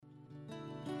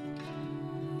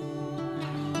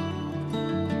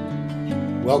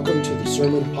Welcome to the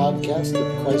Sermon Podcast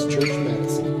of Christ Church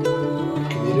Madison, a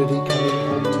community coming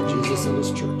home to Jesus and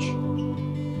His church.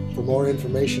 For more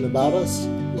information about us,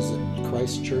 visit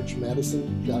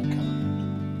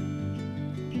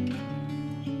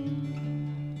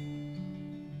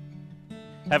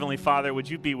christchurchmadison.com. Heavenly Father, would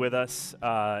you be with us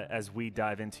as we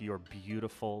dive into your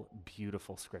beautiful,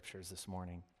 beautiful scriptures this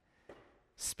morning?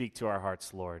 Speak to our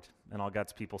hearts, Lord. And all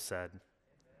God's people said,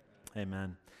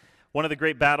 Amen. One of the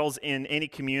great battles in any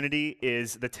community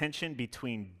is the tension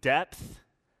between depth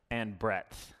and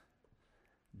breadth.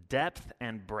 Depth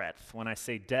and breadth. When I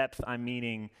say depth, I'm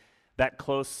meaning that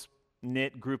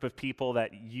close-knit group of people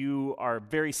that you are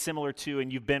very similar to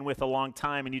and you've been with a long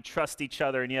time and you trust each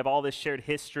other and you have all this shared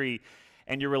history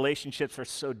and your relationships are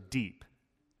so deep.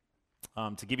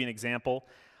 To give you an example,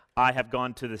 I have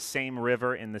gone to the same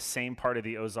river in the same part of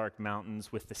the Ozark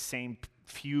Mountains with the same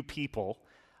few people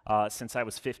since I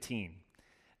was 15.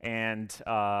 And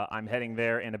I'm heading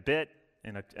there in a bit,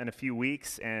 in a few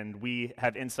weeks, and we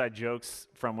have inside jokes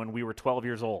from when we were 12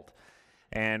 years old.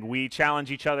 And we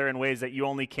challenge each other in ways that you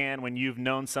only can when you've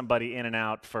known somebody in and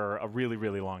out for a really,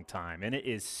 really long time. And it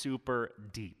is super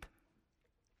deep.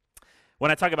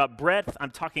 When I talk about breadth,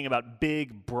 I'm talking about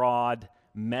big, broad,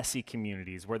 messy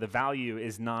communities where the value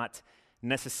is not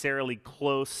necessarily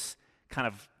close kind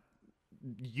of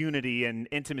unity and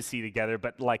intimacy together,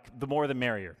 but like the more the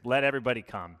merrier. Let everybody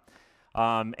come.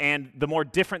 And the more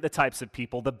different the types of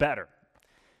people, the better.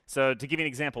 So to give you an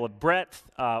example of breadth,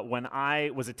 when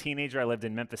I was a teenager, I lived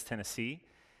in Memphis, Tennessee,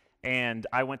 and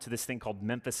I went to this thing called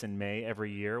Memphis in May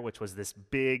every year, which was this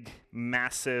big,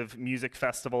 massive music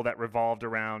festival that revolved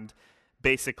around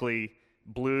basically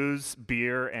blues,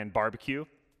 beer, and barbecue.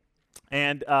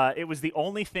 And it was the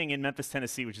only thing in Memphis,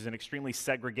 Tennessee, which is an extremely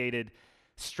segregated,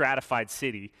 stratified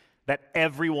city, that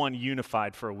everyone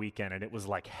unified for a weekend, and it was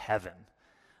like heaven.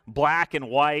 Black and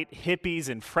white, hippies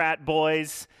and frat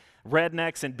boys,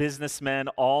 rednecks and businessmen,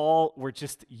 all were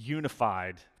just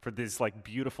unified for this like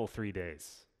beautiful 3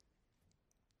 days.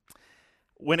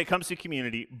 When it comes to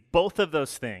community, both of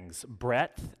those things,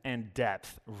 breadth and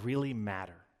depth, really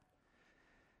matter.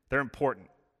 They're important.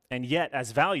 And yet,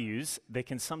 as values, they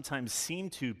can sometimes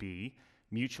seem to be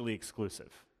mutually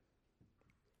exclusive.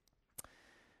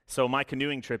 So my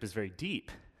canoeing trip is very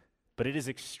deep, but it is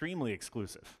extremely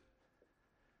exclusive.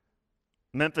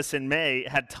 Memphis in May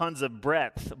had tons of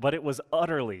breadth, but it was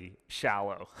utterly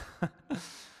shallow.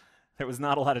 There was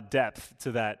not a lot of depth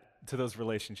to those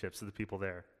relationships of the people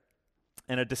there.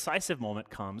 And a decisive moment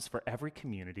comes for every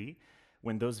community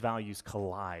when those values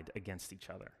collide against each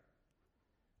other.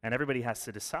 And everybody has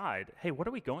to decide, hey, what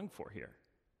are we going for here?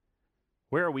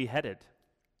 Where are we headed?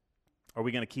 Are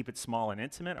we going to keep it small and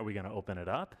intimate? Are we going to open it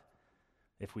up?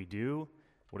 If we do,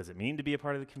 what does it mean to be a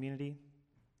part of the community?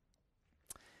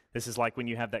 This is like when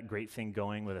you have that great thing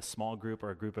going with a small group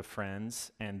or a group of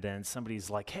friends, and then somebody's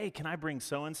like, hey, can I bring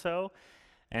so-and-so?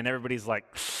 And everybody's like,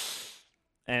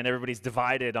 and everybody's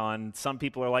divided on, some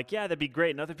people are like, yeah, that'd be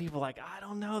great. And other people are like, I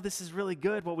don't know, this is really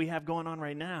good what we have going on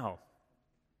right now.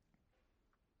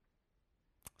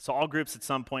 So all groups at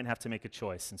some point have to make a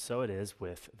choice, and so it is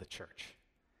with the church.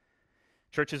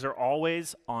 Churches are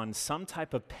always on some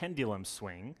type of pendulum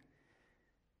swing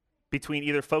between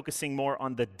either focusing more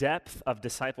on the depth of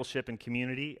discipleship and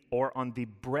community or on the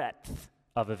breadth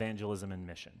of evangelism and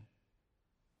mission.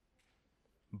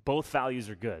 Both values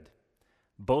are good.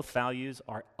 Both values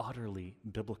are utterly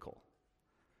biblical.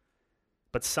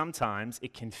 But sometimes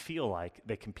it can feel like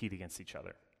they compete against each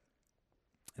other,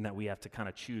 and that we have to kind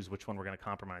of choose which one we're going to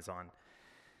compromise on.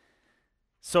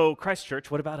 So, Christ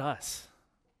Church, what about us?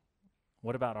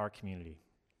 What about our community?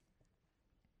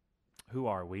 Who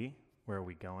are we? Where are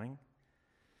we going?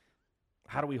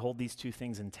 How do we hold these two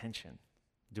things in tension?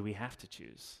 Do we have to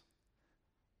choose?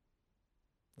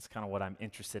 That's kind of what I'm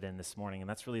interested in this morning, and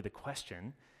that's really the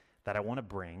question that I want to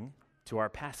bring to our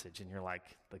passage. And you're like,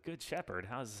 the Good Shepherd?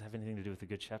 How does this have anything to do with the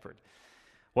Good Shepherd?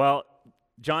 Well,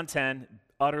 John 10,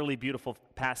 utterly beautiful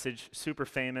passage, super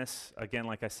famous. Again,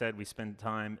 like I said, we spend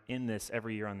time in this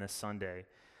every year on this Sunday.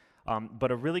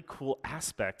 But a really cool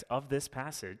aspect of this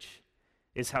passage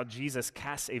is how Jesus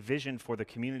casts a vision for the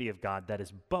community of God that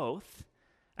is both,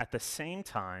 at the same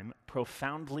time,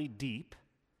 profoundly deep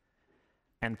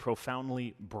and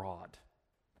profoundly broad.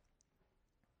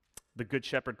 The Good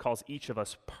Shepherd calls each of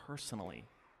us personally,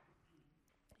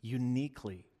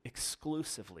 uniquely,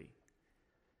 exclusively,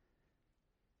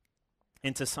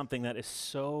 into something that is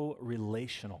so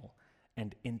relational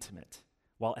and intimate,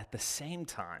 while at the same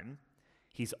time,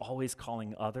 he's always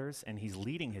calling others and he's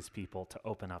leading his people to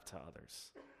open up to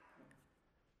others.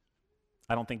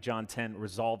 I don't think John 10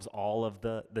 resolves all of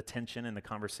the tension in the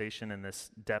conversation and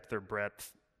this depth or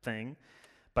breadth thing,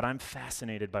 but I'm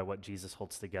fascinated by what Jesus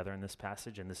holds together in this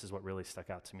passage, and this is what really stuck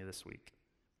out to me this week.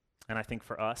 And I think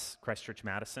for us, Christ Church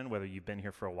Madison, whether you've been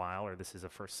here for a while or this is a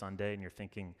first Sunday and you're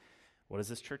thinking, what is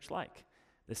this church like?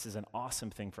 This is an awesome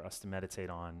thing for us to meditate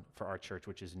on for our church,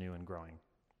 which is new and growing.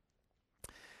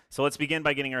 So let's begin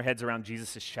by getting our heads around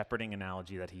Jesus' shepherding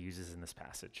analogy that he uses in this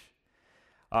passage.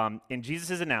 In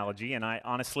Jesus' analogy, and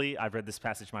I've read this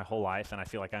passage my whole life, and I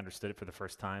feel like I understood it for the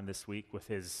first time this week with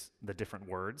the different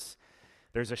words.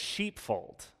 There's a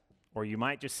sheepfold, or you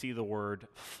might just see the word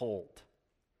fold.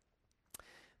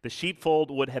 The sheepfold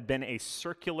would have been a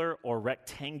circular or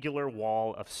rectangular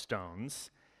wall of stones.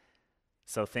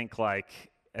 So think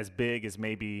like as big as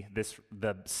maybe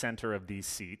the center of these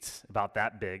seats, about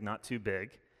that big, not too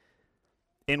big,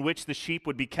 in which the sheep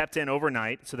would be kept in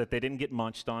overnight so that they didn't get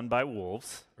munched on by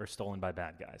wolves or stolen by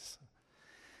bad guys.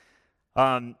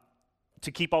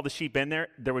 To keep all the sheep in there,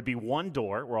 there would be one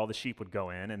door where all the sheep would go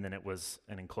in, and then it was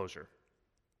an enclosure.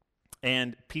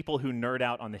 And people who nerd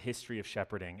out on the history of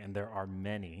shepherding, and there are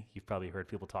many, you've probably heard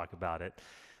people talk about it,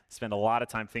 spend a lot of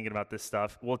time thinking about this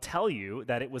stuff, will tell you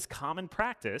that it was common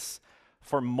practice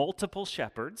for multiple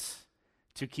shepherds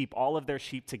to keep all of their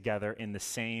sheep together in the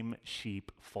same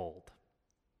sheepfold.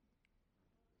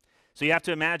 So you have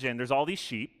to imagine there's all these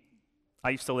sheep. I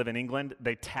used to live in England.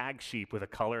 They tag sheep with a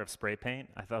color of spray paint.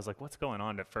 I was like, what's going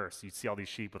on at first? You'd see all these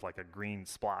sheep with like a green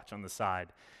splotch on the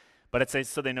side. But it's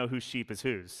so they know whose sheep is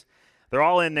whose. They're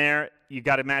all in there. You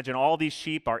got to imagine all these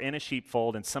sheep are in a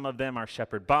sheepfold, and some of them are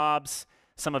Shepherd Bobs,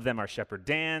 some of them are Shepherd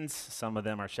Dans, some of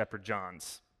them are Shepherd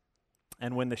Johns.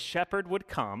 And when the shepherd would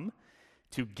come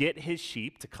to get his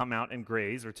sheep to come out and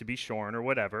graze or to be shorn or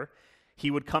whatever,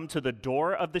 he would come to the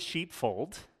door of the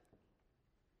sheepfold,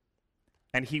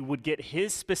 and he would get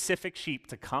his specific sheep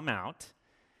to come out,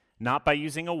 not by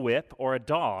using a whip or a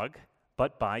dog,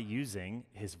 but by using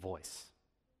his voice.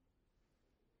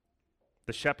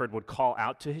 The shepherd would call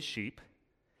out to his sheep,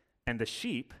 and the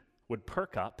sheep would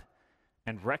perk up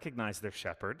and recognize their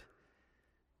shepherd,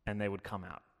 and they would come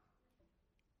out.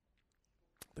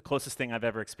 The closest thing I've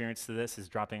ever experienced to this is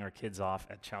dropping our kids off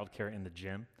at childcare in the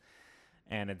gym.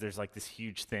 And there's like this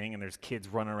huge thing, and there's kids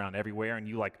running around everywhere, and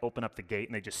you like open up the gate,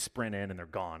 and they just sprint in, and they're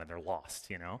gone, and they're lost,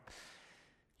 you know?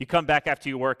 You come back after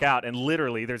you work out, and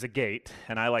literally there's a gate,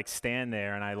 and I like stand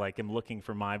there, and I like am looking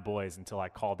for my boys until I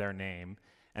call their name,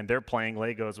 and they're playing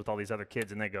Legos with all these other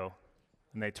kids, and they go,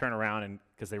 and they turn around and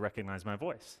because they recognize my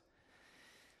voice.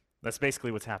 That's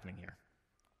basically what's happening here.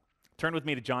 Turn with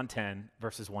me to John 10,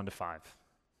 verses 1 to 5.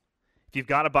 If you've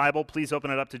got a Bible, please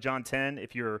open it up to John 10.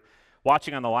 If you're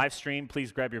watching on the live stream,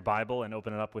 please grab your Bible and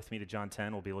open it up with me to John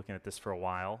 10. We'll be looking at this for a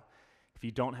while. If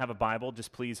you don't have a Bible,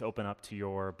 just please open up to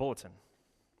your bulletin.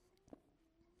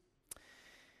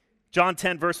 John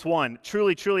 10, verse 1,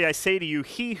 "Truly, truly, I say to you,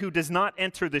 he who does not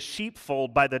enter the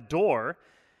sheepfold by the door,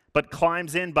 but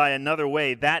climbs in by another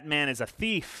way, that man is a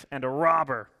thief and a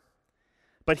robber.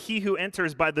 But he who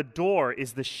enters by the door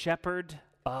is the shepherd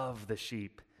of the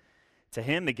sheep. To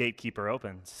him the gatekeeper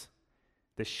opens.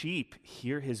 The sheep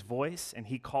hear his voice, and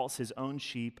he calls his own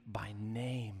sheep by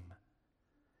name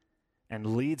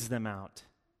and leads them out.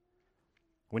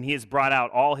 When he has brought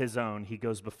out all his own, he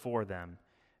goes before them,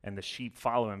 and the sheep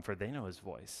follow him, for they know his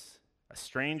voice. A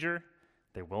stranger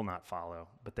they will not follow,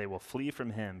 but they will flee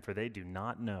from him, for they do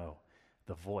not know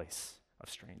the voice of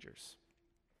strangers."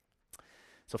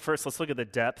 So first, let's look at the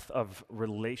depth of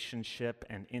relationship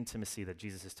and intimacy that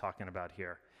Jesus is talking about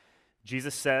here.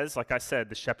 Jesus says, like I said,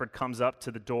 the shepherd comes up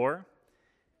to the door.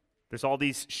 There's all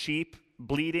these sheep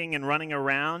bleating and running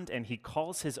around, and he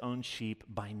calls his own sheep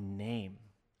by name.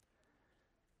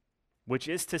 Which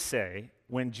is to say,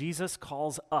 when Jesus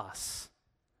calls us,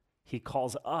 he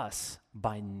calls us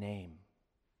by name.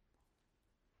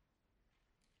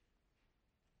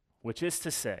 Which is to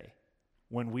say,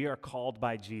 when we are called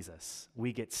by Jesus,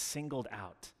 we get singled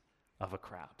out of a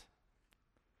crowd.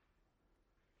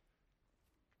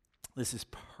 This is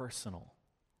personal,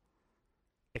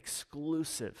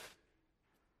 exclusive.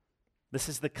 This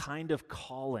is the kind of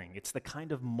calling, it's the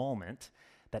kind of moment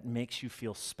that makes you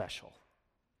feel special.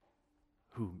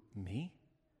 Who, me?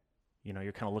 You know,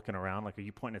 you're kind of looking around like, are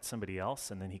you pointing at somebody else?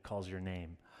 And then he calls your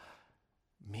name.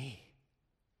 Me.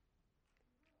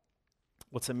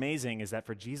 What's amazing is that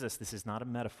for Jesus, this is not a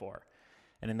metaphor.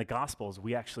 And in the Gospels,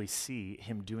 we actually see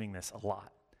him doing this a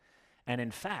lot. And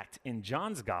in fact, in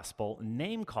John's Gospel,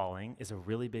 name calling is a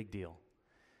really big deal.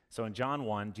 So in John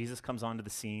 1, Jesus comes onto the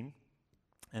scene,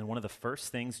 and one of the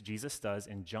first things Jesus does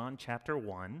in John chapter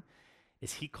 1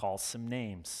 is he calls some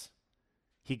names.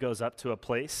 He goes up to a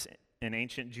place in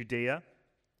ancient Judea.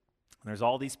 And there's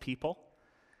all these people,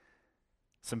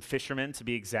 some fishermen to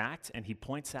be exact, and he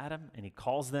points at them and he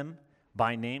calls them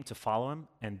by name to follow him,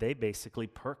 and they basically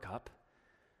perk up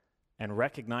and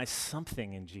recognize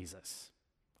something in Jesus.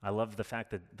 I love the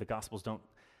fact that the Gospels don't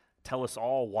tell us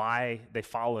all why they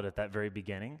followed at that very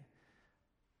beginning,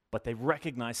 but they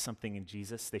recognize something in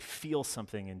Jesus. They feel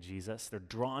something in Jesus. They're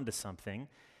drawn to something.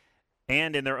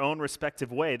 And in their own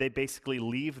respective way, they basically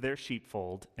leave their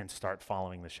sheepfold and start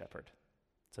following the shepherd.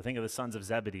 So think of the sons of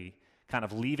Zebedee kind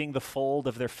of leaving the fold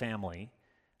of their family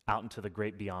out into the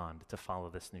great beyond to follow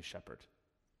this new shepherd.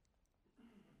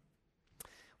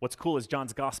 What's cool is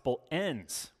John's gospel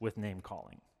ends with name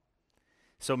calling.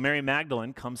 So Mary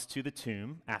Magdalene comes to the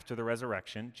tomb after the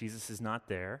resurrection. Jesus is not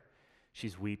there.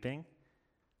 She's weeping.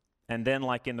 And then,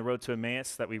 like in the road to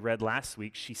Emmaus that we read last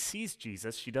week, she sees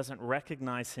Jesus. She doesn't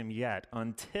recognize him yet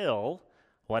until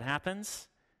what happens?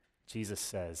 Jesus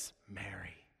says,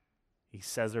 Mary. He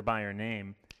says her by her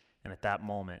name, and at that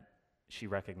moment, she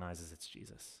recognizes it's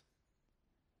Jesus.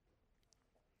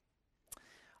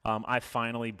 I've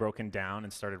finally broken down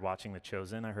and started watching The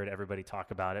Chosen. I heard everybody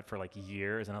talk about it for like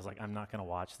years, and I was like, I'm not going to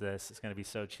watch this. It's going to be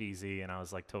so cheesy, and I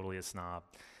was like totally a snob.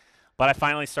 But I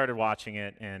finally started watching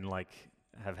it and like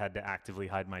have had to actively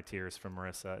hide my tears from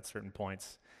Marissa at certain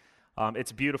points.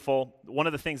 It's beautiful. One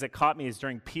of the things that caught me is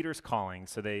during Peter's calling.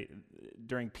 So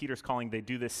during Peter's calling, they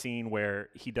do this scene where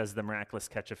he does the miraculous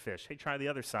catch of fish. Hey, try the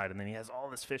other side. And then he has all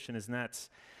this fish in his nets.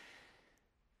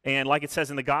 And like it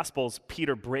says in the Gospels,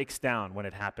 Peter breaks down when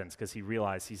it happens because he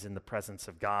realizes he's in the presence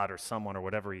of God or someone or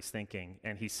whatever he's thinking.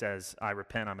 And he says, I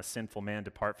repent, I'm a sinful man,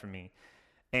 depart from me.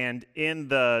 And in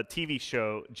the TV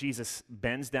show, Jesus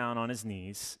bends down on his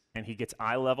knees and he gets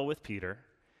eye level with Peter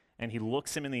and he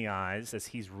looks him in the eyes as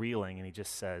he's reeling and he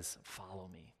just says, follow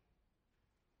me.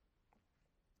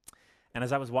 And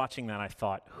as I was watching that, I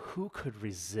thought, who could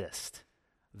resist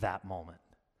that moment?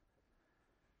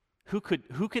 Who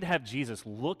could have Jesus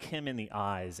look him in the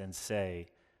eyes and say,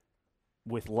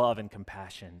 with love and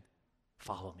compassion,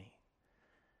 follow me?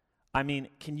 I mean,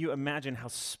 can you imagine how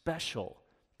special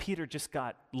Peter just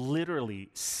got literally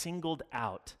singled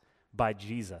out by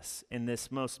Jesus in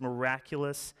this most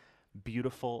miraculous,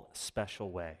 beautiful,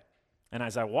 special way. And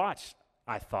as I watched,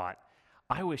 I thought,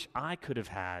 I wish I could have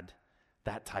had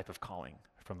that type of calling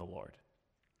from the Lord.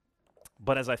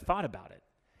 But as I thought about it,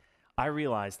 I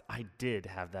realized I did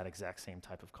have that exact same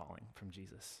type of calling from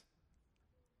Jesus.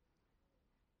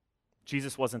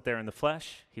 Jesus wasn't there in the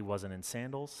flesh. He wasn't in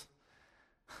sandals.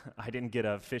 I didn't get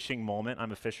a fishing moment.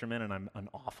 I'm a fisherman, and I'm an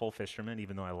awful fisherman,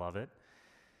 even though I love it.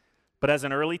 But as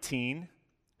an early teen,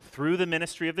 through the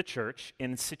ministry of the church,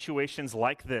 in situations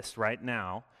like this right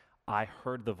now, I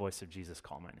heard the voice of Jesus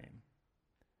call my name.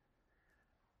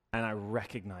 And I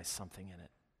recognized something in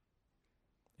it.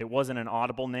 It wasn't an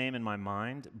audible name in my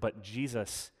mind, but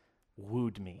Jesus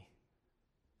wooed me.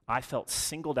 I felt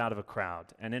singled out of a crowd.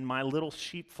 And in my little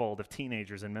sheepfold of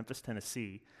teenagers in Memphis,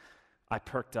 Tennessee, I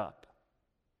perked up.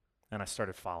 And I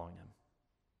started following him.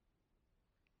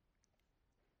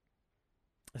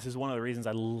 This is one of the reasons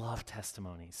I love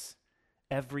testimonies.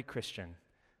 Every Christian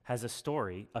has a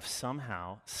story of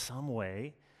somehow, some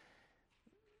way,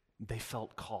 they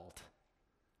felt called.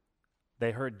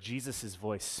 They heard Jesus'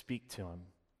 voice speak to them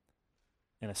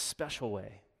in a special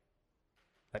way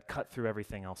that cut through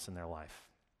everything else in their life.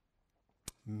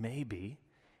 Maybe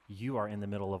you are in the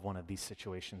middle of one of these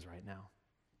situations right now.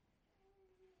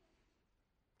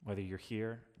 Whether you're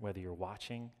here, whether you're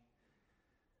watching,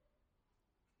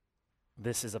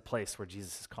 this is a place where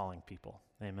Jesus is calling people.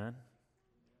 Amen?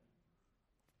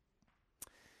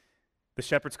 The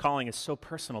shepherd's calling is so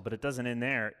personal, but it doesn't end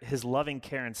there. His loving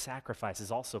care and sacrifice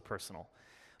is also personal.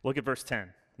 Look at verse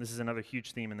 10. This is another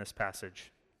huge theme in this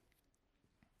passage.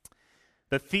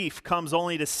 The thief comes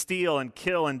only to steal and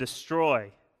kill and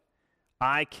destroy.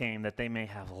 I came that they may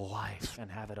have life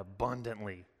and have it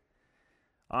abundantly.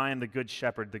 I am the good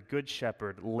shepherd. The good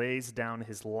shepherd lays down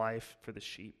his life for the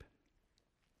sheep.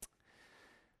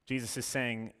 Jesus is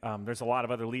saying there's a lot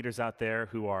of other leaders out there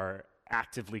who are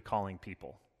actively calling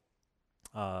people.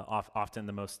 Often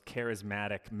the most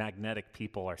charismatic, magnetic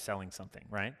people are selling something,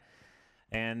 right?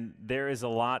 And there is a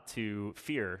lot to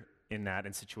fear in that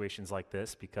in situations like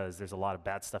this because there's a lot of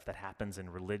bad stuff that happens in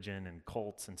religion and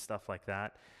cults and stuff like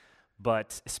that.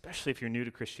 But especially if you're new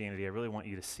to Christianity, I really want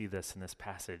you to see this in this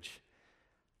passage.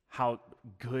 How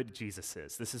good Jesus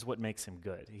is. This is what makes him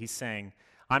good. He's saying,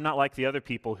 I'm not like the other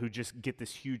people who just get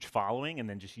this huge following and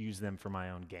then just use them for my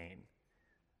own gain.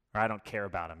 Or I don't care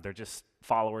about them. They're just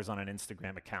followers on an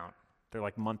Instagram account. They're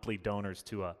like monthly donors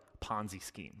to a Ponzi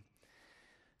scheme.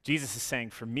 Jesus is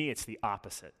saying, for me, it's the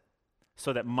opposite.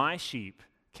 so that my sheep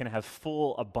can have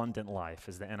full, abundant life,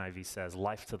 as the NIV says,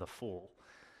 life to the full.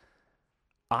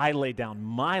 I lay down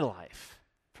my life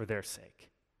for their sake.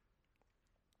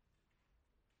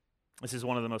 This is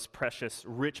one of the most precious,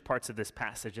 rich parts of this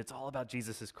passage. It's all about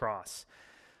Jesus' cross.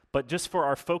 But just for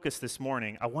our focus this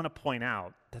morning, I want to point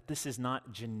out that this is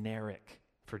not generic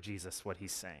for Jesus, what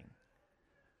he's saying.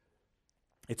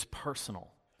 It's personal.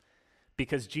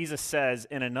 Because Jesus says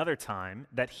in another time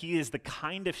that he is the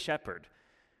kind of shepherd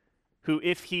who,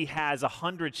 if he has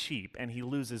 100 sheep and he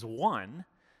loses one,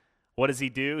 what does he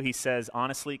do? He says,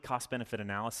 honestly, cost-benefit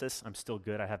analysis, I'm still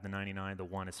good. I have the 99. The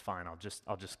one is fine. I'll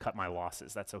just cut my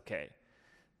losses. That's okay.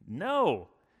 No.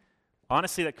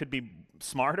 Honestly, that could be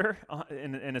smarter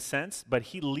in a sense, but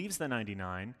he leaves the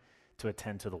 99 to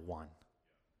attend to the one.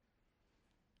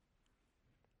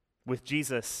 With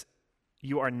Jesus,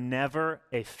 you are never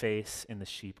a face in the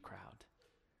sheep crowd.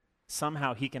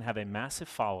 Somehow he can have a massive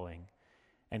following,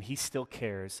 and he still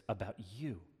cares about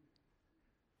you.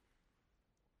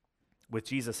 With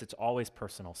Jesus, it's always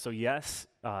personal. So yes,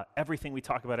 everything we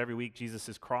talk about every week,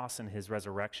 Jesus' cross and his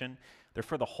resurrection, they're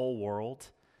for the whole world,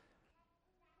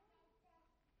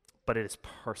 but it is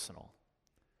personal.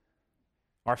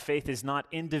 Our faith is not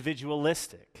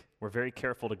individualistic. We're very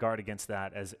careful to guard against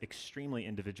that as extremely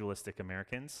individualistic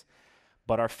Americans,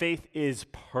 but our faith is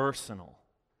personal,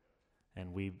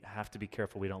 and we have to be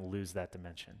careful we don't lose that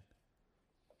dimension.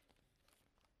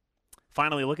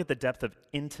 Finally, look at the depth of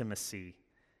intimacy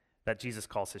that Jesus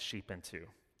calls his sheep into.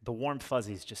 The warm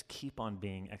fuzzies just keep on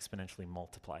being exponentially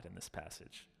multiplied in this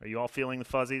passage. Are you all feeling the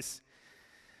fuzzies?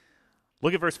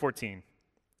 Look at verse 14.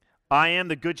 I am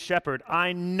the good shepherd.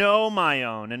 I know my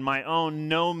own, and my own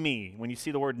know me. When you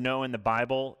see the word know in the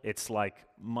Bible, it's like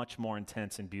much more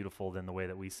intense and beautiful than the way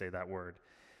that we say that word.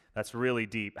 That's really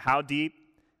deep. How deep?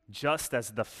 Just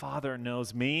as the Father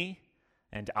knows me,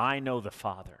 and I know the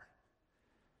Father.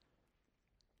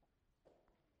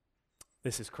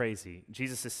 This is crazy.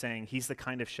 Jesus is saying he's the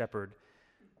kind of shepherd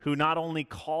who not only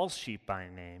calls sheep by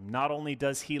name, not only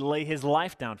does he lay his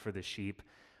life down for the sheep,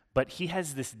 but he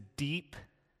has this deep,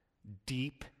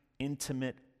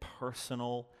 intimate,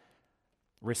 personal,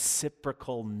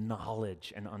 reciprocal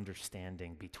knowledge and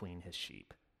understanding between his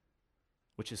sheep,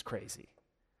 which is crazy.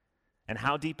 And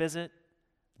how deep is it?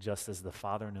 Just as the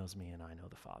Father knows me and I know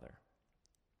the Father.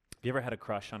 Have you ever had a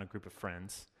crush on a group of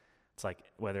friends? It's like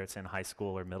whether it's in high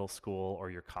school or middle school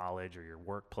or your college or your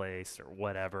workplace or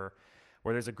whatever,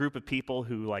 where there's a group of people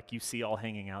who like you see all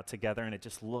hanging out together and it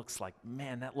just looks like,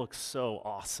 man, that looks so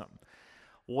awesome.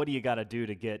 What do you got to do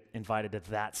to get invited to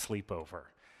that sleepover,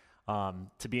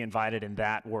 to be invited in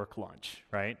that work lunch,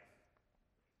 right?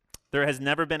 There has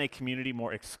never been a community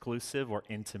more exclusive or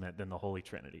intimate than the Holy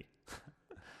Trinity.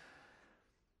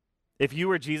 If you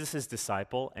were Jesus'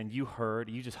 disciple and you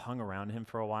just hung around him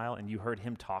for a while and you heard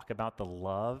him talk about the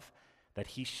love that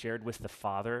he shared with the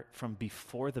Father from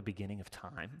before the beginning of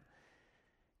time,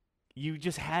 you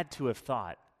just had to have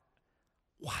thought,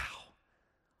 wow,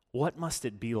 what must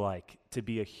it be like to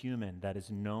be a human that is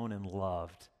known and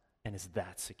loved and is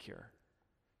that secure?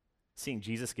 Seeing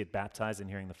Jesus get baptized and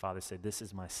hearing the Father say, this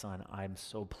is my son, I'm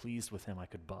so pleased with him I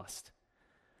could bust.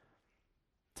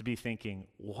 To be thinking,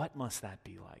 what must that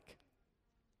be like?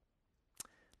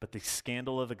 But the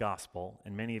scandal of the gospel,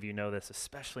 and many of you know this,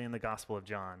 especially in the Gospel of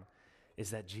John,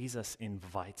 is that Jesus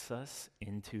invites us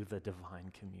into the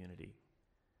divine community.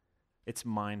 It's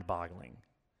mind-boggling.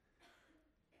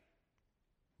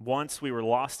 Once we were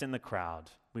lost in the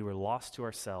crowd, we were lost to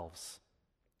ourselves.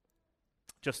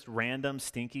 Just random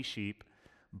stinky sheep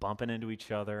bumping into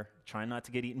each other, trying not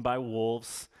to get eaten by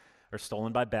wolves or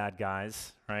stolen by bad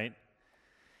guys, right?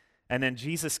 And then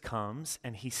Jesus comes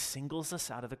and he singles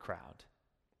us out of the crowd.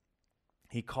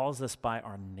 He calls us by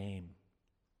our name,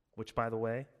 which, by the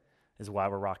way, is why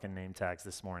we're rocking name tags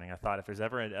this morning. I thought if there's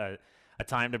ever a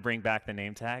time to bring back the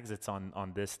name tags, it's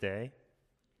on this day.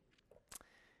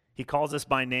 He calls us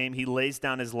by name. He lays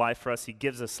down his life for us. He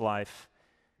gives us life.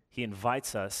 He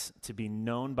invites us to be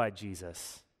known by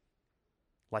Jesus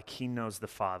like he knows the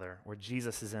Father, where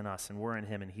Jesus is in us and we're in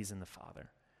him and he's in the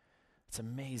Father. It's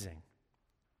amazing.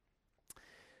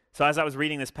 So as I was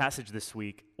reading this passage this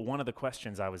week, one of the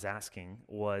questions I was asking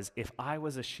was, if I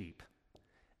was a sheep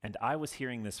and I was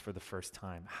hearing this for the first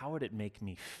time, how would it make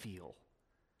me feel?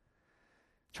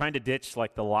 Trying to ditch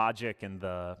like the logic and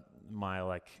my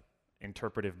like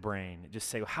interpretive brain, just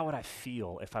say, well, how would I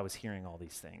feel if I was hearing all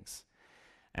these things?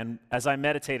 And as I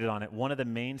meditated on it, one of the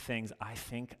main things I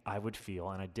think I would feel,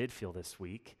 and I did feel this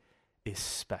week, is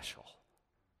special.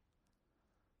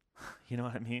 You know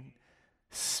what I mean?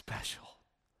 Special.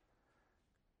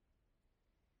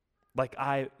 Like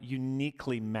I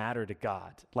uniquely matter to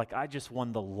God. Like I just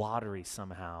won the lottery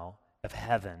somehow of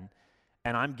heaven,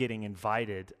 and I'm getting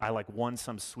invited. I like won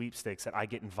some sweepstakes that I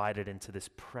get invited into this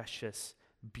precious,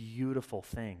 beautiful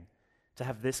thing, to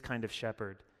have this kind of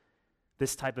shepherd,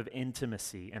 this type of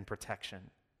intimacy and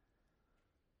protection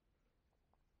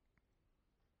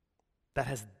that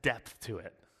has depth to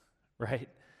it, right?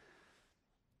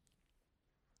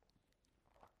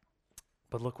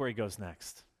 But look where he goes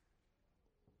next.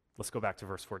 Let's go back to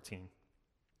verse 14.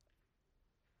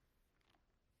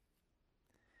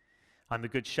 I'm the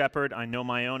good shepherd. I know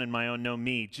my own, and my own know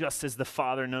me. Just as the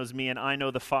Father knows me, and I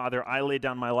know the Father, I lay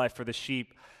down my life for the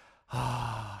sheep.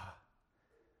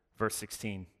 Verse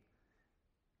 16.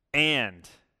 And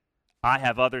I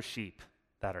have other sheep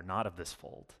that are not of this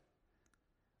fold.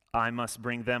 I must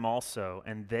bring them also,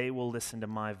 and they will listen to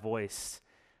my voice.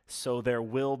 So there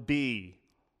will be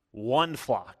one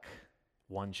flock,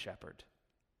 one shepherd.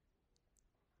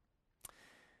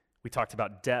 We talked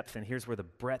about depth, and here's where the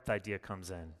breadth idea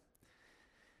comes in.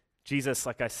 Jesus,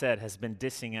 like I said, has been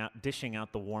dishing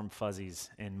out the warm fuzzies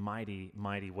in mighty,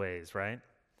 mighty ways, right?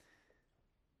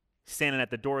 He's standing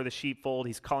at the door of the sheepfold.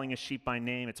 He's calling his sheep by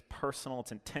name. It's personal,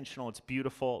 it's intentional, it's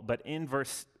beautiful. But in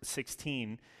verse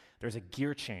 16, there's a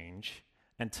gear change,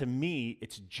 and to me,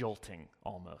 it's jolting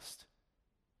almost.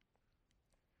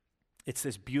 It's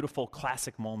this beautiful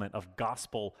classic moment of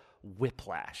gospel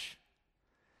whiplash.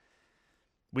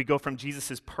 We go from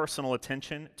Jesus' personal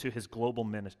attention to his global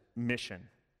mission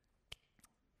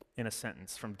in a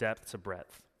sentence, from depth to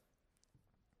breadth.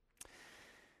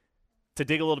 To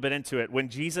dig a little bit into it, when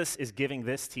Jesus is giving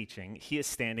this teaching, he is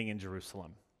standing in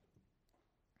Jerusalem.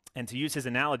 And to use his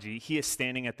analogy, he is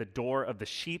standing at the door of the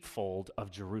sheepfold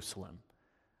of Jerusalem,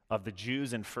 of the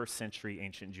Jews in first century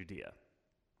ancient Judea.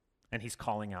 And he's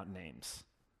calling out names.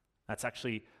 That's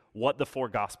actually what the four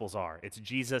Gospels are. It's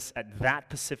Jesus at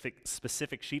that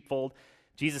specific sheepfold.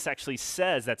 Jesus actually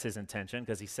says that's his intention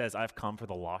because he says, I've come for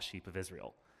the lost sheep of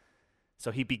Israel.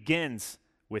 So he begins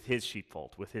with his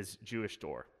sheepfold, with his Jewish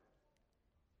door.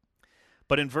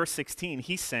 But in verse 16,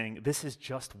 he's saying, this is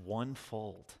just one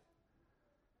fold.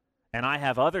 And I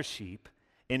have other sheep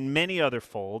in many other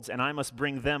folds, and I must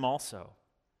bring them also.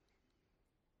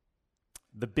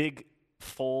 The big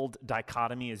fold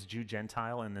dichotomy is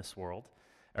Jew-Gentile in this world,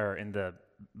 or in the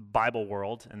Bible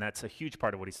world, and that's a huge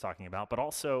part of what he's talking about. But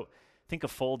also, think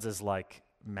of folds as like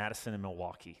Madison and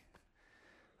Milwaukee.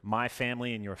 My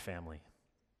family and your family.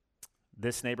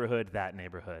 This neighborhood, that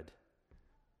neighborhood.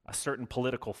 A certain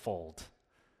political fold.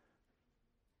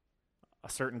 A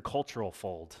certain cultural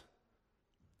fold.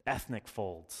 Ethnic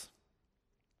folds.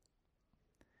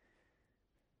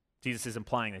 Jesus is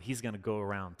implying that he's going to go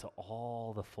around to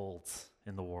all the folds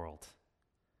in the world.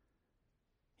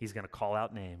 He's going to call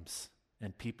out names,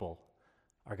 and people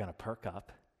are going to perk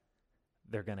up.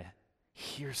 They're going to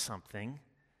hear something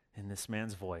in this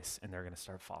man's voice, and they're going to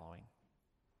start following.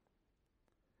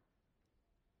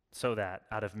 So that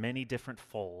out of many different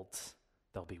folds,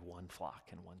 there'll be one flock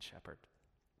and one shepherd.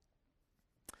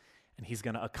 And he's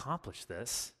going to accomplish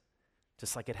this,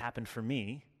 just like it happened for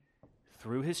me,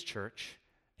 through his church,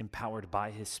 empowered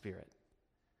by his Spirit.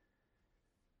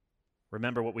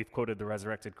 Remember what we've quoted the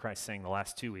resurrected Christ saying the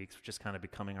last 2 weeks, which is kind of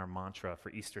becoming our mantra for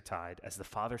Eastertide. As the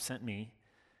Father sent me,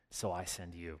 so I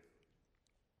send you.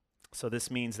 So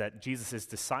this means that Jesus'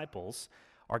 disciples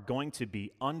are going to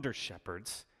be under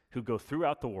shepherds who go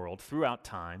throughout the world, throughout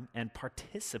time, and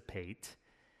participate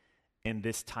in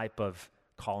this type of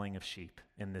calling of sheep,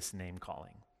 in this name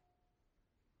calling.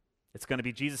 It's going to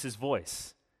be Jesus'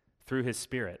 voice through his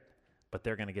Spirit, but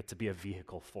they're going to get to be a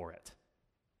vehicle for it.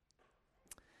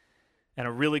 And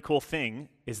a really cool thing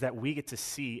is that we get to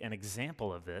see an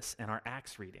example of this in our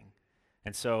Acts reading.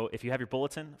 And so if you have your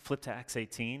bulletin, flip to Acts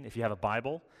 18. If you have a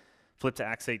Bible, flip to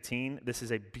Acts 18. This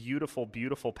is a beautiful,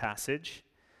 beautiful passage.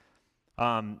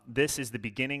 This is the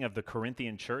beginning of the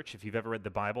Corinthian church. If you've ever read the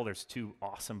Bible, there's two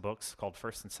awesome books called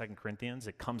 1st and 2nd Corinthians.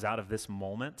 It comes out of this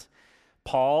moment.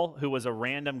 Paul, who was a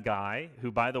random guy,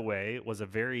 who, by the way, was a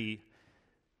very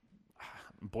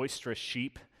boisterous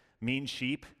sheep, mean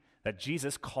sheep, that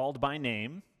Jesus called by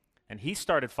name, and he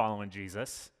started following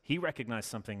Jesus. He recognized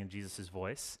something in Jesus'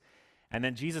 voice. And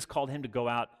then Jesus called him to go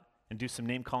out and do some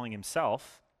name calling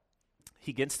himself.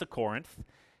 He gets to Corinth,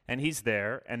 and he's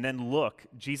there. And then look,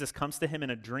 Jesus comes to him in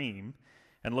a dream,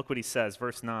 and look what he says,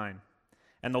 verse 9.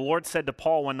 And the Lord said to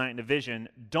Paul one night in a vision,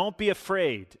 "Don't be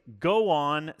afraid. Go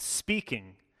on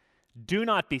speaking. Do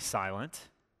not be silent,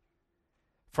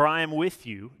 for I am with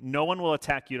you. No one will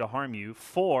attack you to harm you,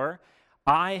 for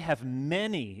I have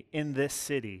many in this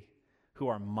city who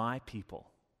are my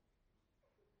people."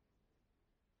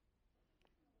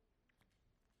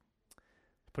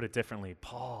 Put it differently,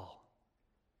 Paul,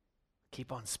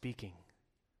 keep on speaking.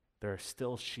 There are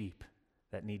still sheep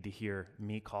that need to hear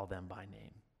me call them by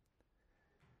name.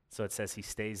 So it says he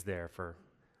stays there for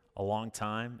a long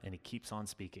time and he keeps on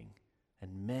speaking.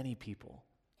 And many people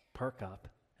perk up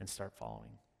and start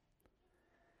following.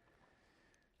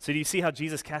 So do you see how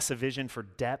Jesus casts a vision for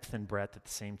depth and breadth at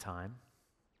the same time?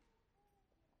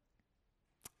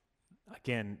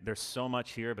 Again, there's so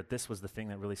much here, but this was the thing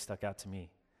that really stuck out to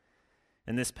me.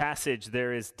 In this passage,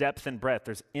 there is depth and breadth.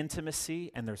 There's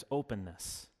intimacy and there's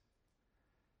openness.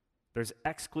 There's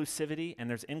exclusivity and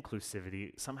there's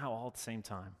inclusivity, somehow all at the same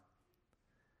time.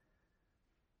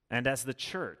 And as the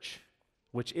church,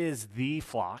 which is the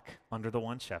flock under the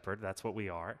one shepherd, that's what we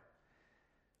are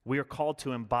called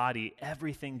to embody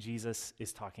everything Jesus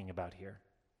is talking about here.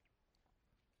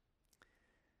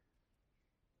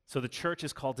 So the church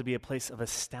is called to be a place of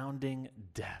astounding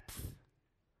depth.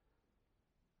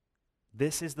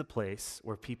 This is the place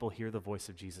where people hear the voice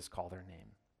of Jesus call their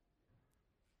name.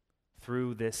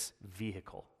 Through this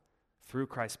vehicle, through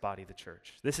Christ's body, the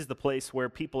church. This is the place where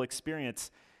people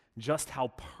experience just how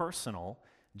personal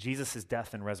Jesus'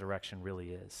 death and resurrection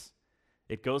really is.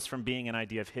 It goes from being an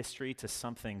idea of history to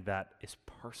something that is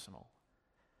personal.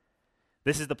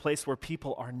 This is the place where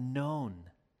people are known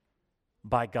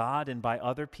by God and by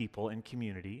other people in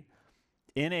community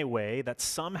in a way that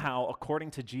somehow,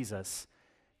 according to Jesus,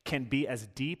 can be as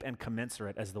deep and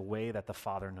commensurate as the way that the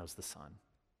Father knows the Son.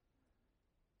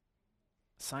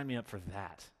 Sign me up for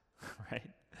that, right?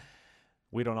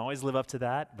 We don't always live up to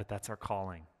that, but that's our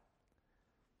calling.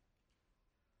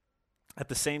 At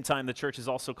the same time, the church is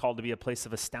also called to be a place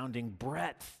of astounding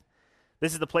breadth.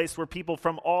 This is the place where people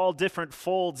from all different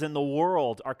folds in the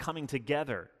world are coming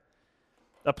together.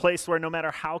 A place where no matter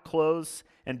how close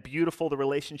and beautiful the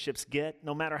relationships get,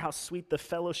 no matter how sweet the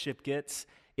fellowship gets,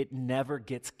 it never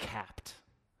gets capped.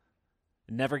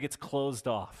 It never gets closed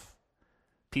off.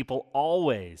 People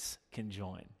always can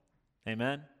join.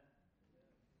 Amen?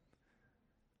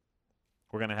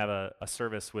 We're going to have a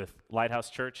service with Lighthouse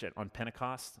Church on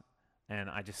Pentecost, and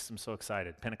I just am so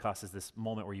excited. Pentecost is this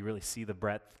moment where you really see the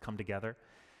breadth come together,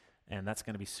 and that's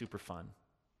going to be super fun.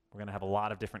 We're going to have a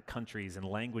lot of different countries and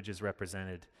languages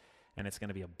represented, and it's going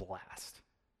to be a blast.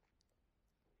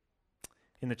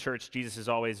 In the church, Jesus is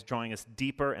always drawing us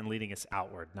deeper and leading us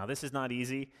outward. Now, this is not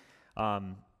easy.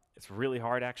 It's really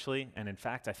hard, actually, and in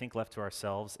fact, I think left to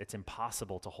ourselves, it's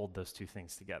impossible to hold those two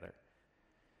things together.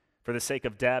 For the sake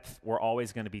of depth, we're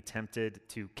always going to be tempted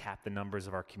to cap the numbers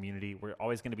of our community. We're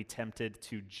always going to be tempted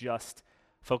to just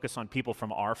focus on people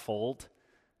from our fold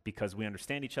because we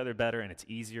understand each other better and it's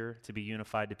easier to be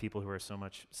unified to people who are so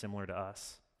much similar to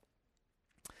us.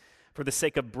 For the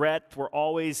sake of breadth, we're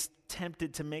always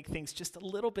tempted to make things just a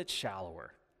little bit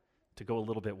shallower, to go a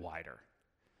little bit wider.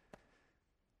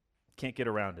 Can't get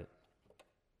around it.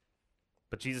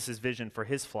 But Jesus' vision for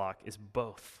his flock is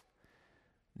both.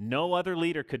 No other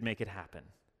leader could make it happen,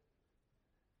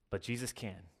 but Jesus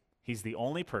can. He's the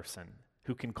only person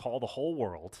who can call the whole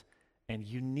world and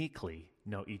uniquely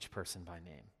know each person by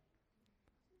name.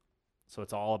 So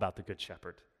it's all about the Good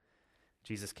Shepherd.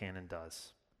 Jesus can and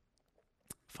does.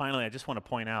 Finally, I just want to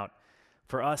point out,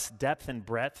 for us, depth and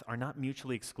breadth are not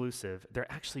mutually exclusive.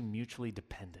 They're actually mutually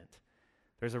dependent.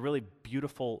 There's a really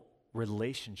beautiful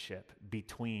relationship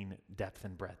between depth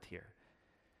and breadth here.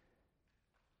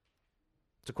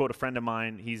 To quote a friend of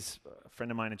mine, a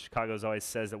friend of mine in Chicago always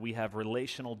says that we have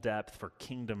relational depth for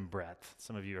kingdom breadth.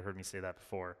 Some of you have heard me say that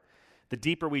before. The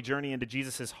deeper we journey into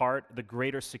Jesus' heart, the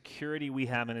greater security we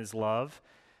have in his love,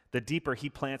 the deeper he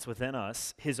plants within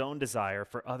us his own desire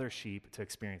for other sheep to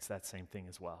experience that same thing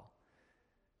as well.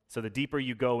 So the deeper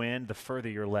you go in, the further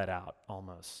you're let out,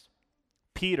 almost.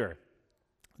 Peter,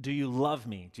 do you love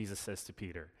me? Jesus says to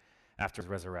Peter after his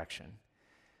resurrection.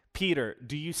 Peter,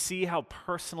 do you see how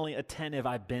personally attentive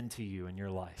I've been to you in your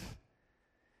life?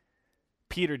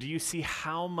 Peter, do you see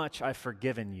how much I've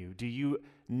forgiven you? Do you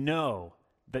know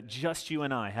that just you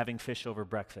and I having fish over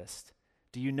breakfast,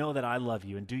 do you know that I love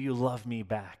you and do you love me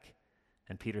back?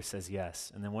 And Peter says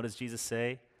yes. And then what does Jesus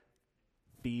say?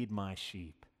 Feed my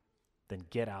sheep. Then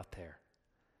get out there.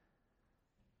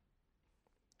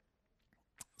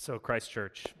 So Christ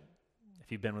Church, if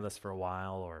you've been with us for a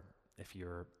while or if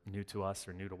you're new to us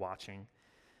or new to watching,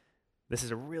 this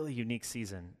is a really unique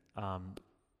season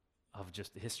of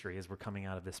just history as we're coming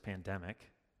out of this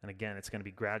pandemic. And again, it's going to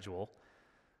be gradual,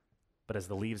 but as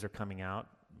the leaves are coming out,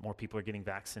 more people are getting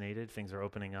vaccinated, things are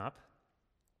opening up.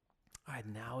 All right,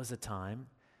 now is a time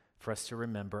for us to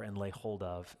remember and lay hold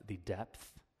of the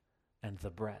depth and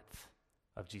the breadth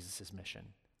of Jesus' mission,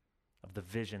 of the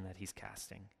vision that he's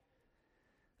casting.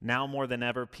 Now more than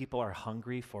ever, people are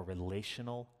hungry for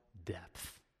relational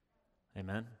depth.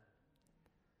 Amen?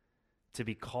 To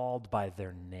be called by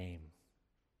their name.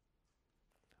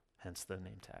 Hence the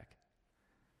name tag.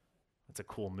 That's a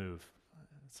cool move.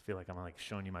 I feel like I'm like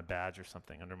showing you my badge or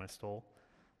something under my stole.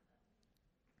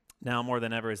 Now more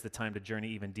than ever is the time to journey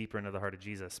even deeper into the heart of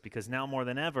Jesus, because now more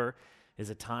than ever is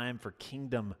a time for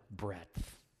kingdom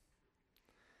breadth.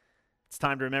 It's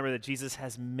time to remember that Jesus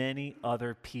has many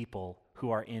other people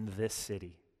who are in this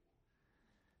city.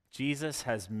 Jesus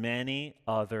has many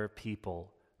other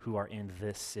people who are in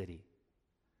this city.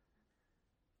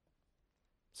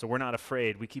 So we're not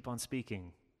afraid. We keep on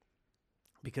speaking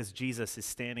because Jesus is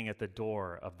standing at the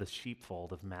door of the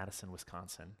sheepfold of Madison,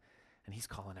 Wisconsin, and he's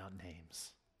calling out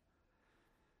names.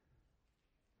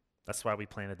 That's why we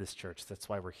planted this church. That's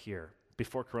why we're here.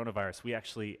 Before coronavirus, we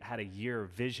actually had a year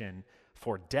vision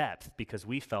for depth because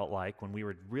we felt like when we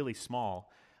were really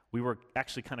small, we were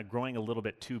actually kind of growing a little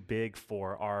bit too big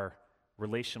for our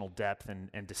relational depth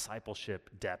and discipleship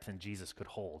depth and Jesus could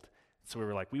hold. So we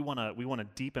were like, we want to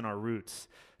deepen our roots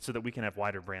so that we can have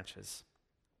wider branches.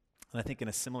 And I think in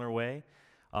a similar way,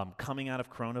 coming out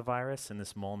of coronavirus in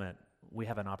this moment, we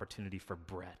have an opportunity for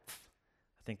breadth.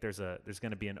 I think there's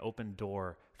going to be an open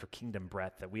door for kingdom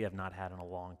breadth that we have not had in a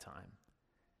long time.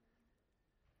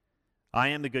 I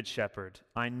am the good shepherd.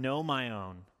 I know my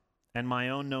own, and my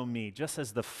own know me, just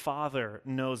as the Father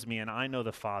knows me, and I know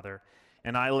the Father,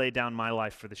 and I lay down my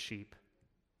life for the sheep.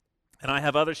 And I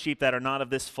have other sheep that are not of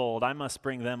this fold. I must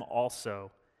bring them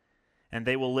also, and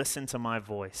they will listen to my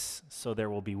voice. So there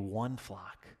will be one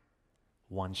flock,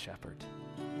 one shepherd.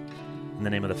 In the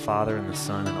name of the Father, and the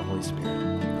Son, and the Holy Spirit.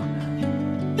 Amen.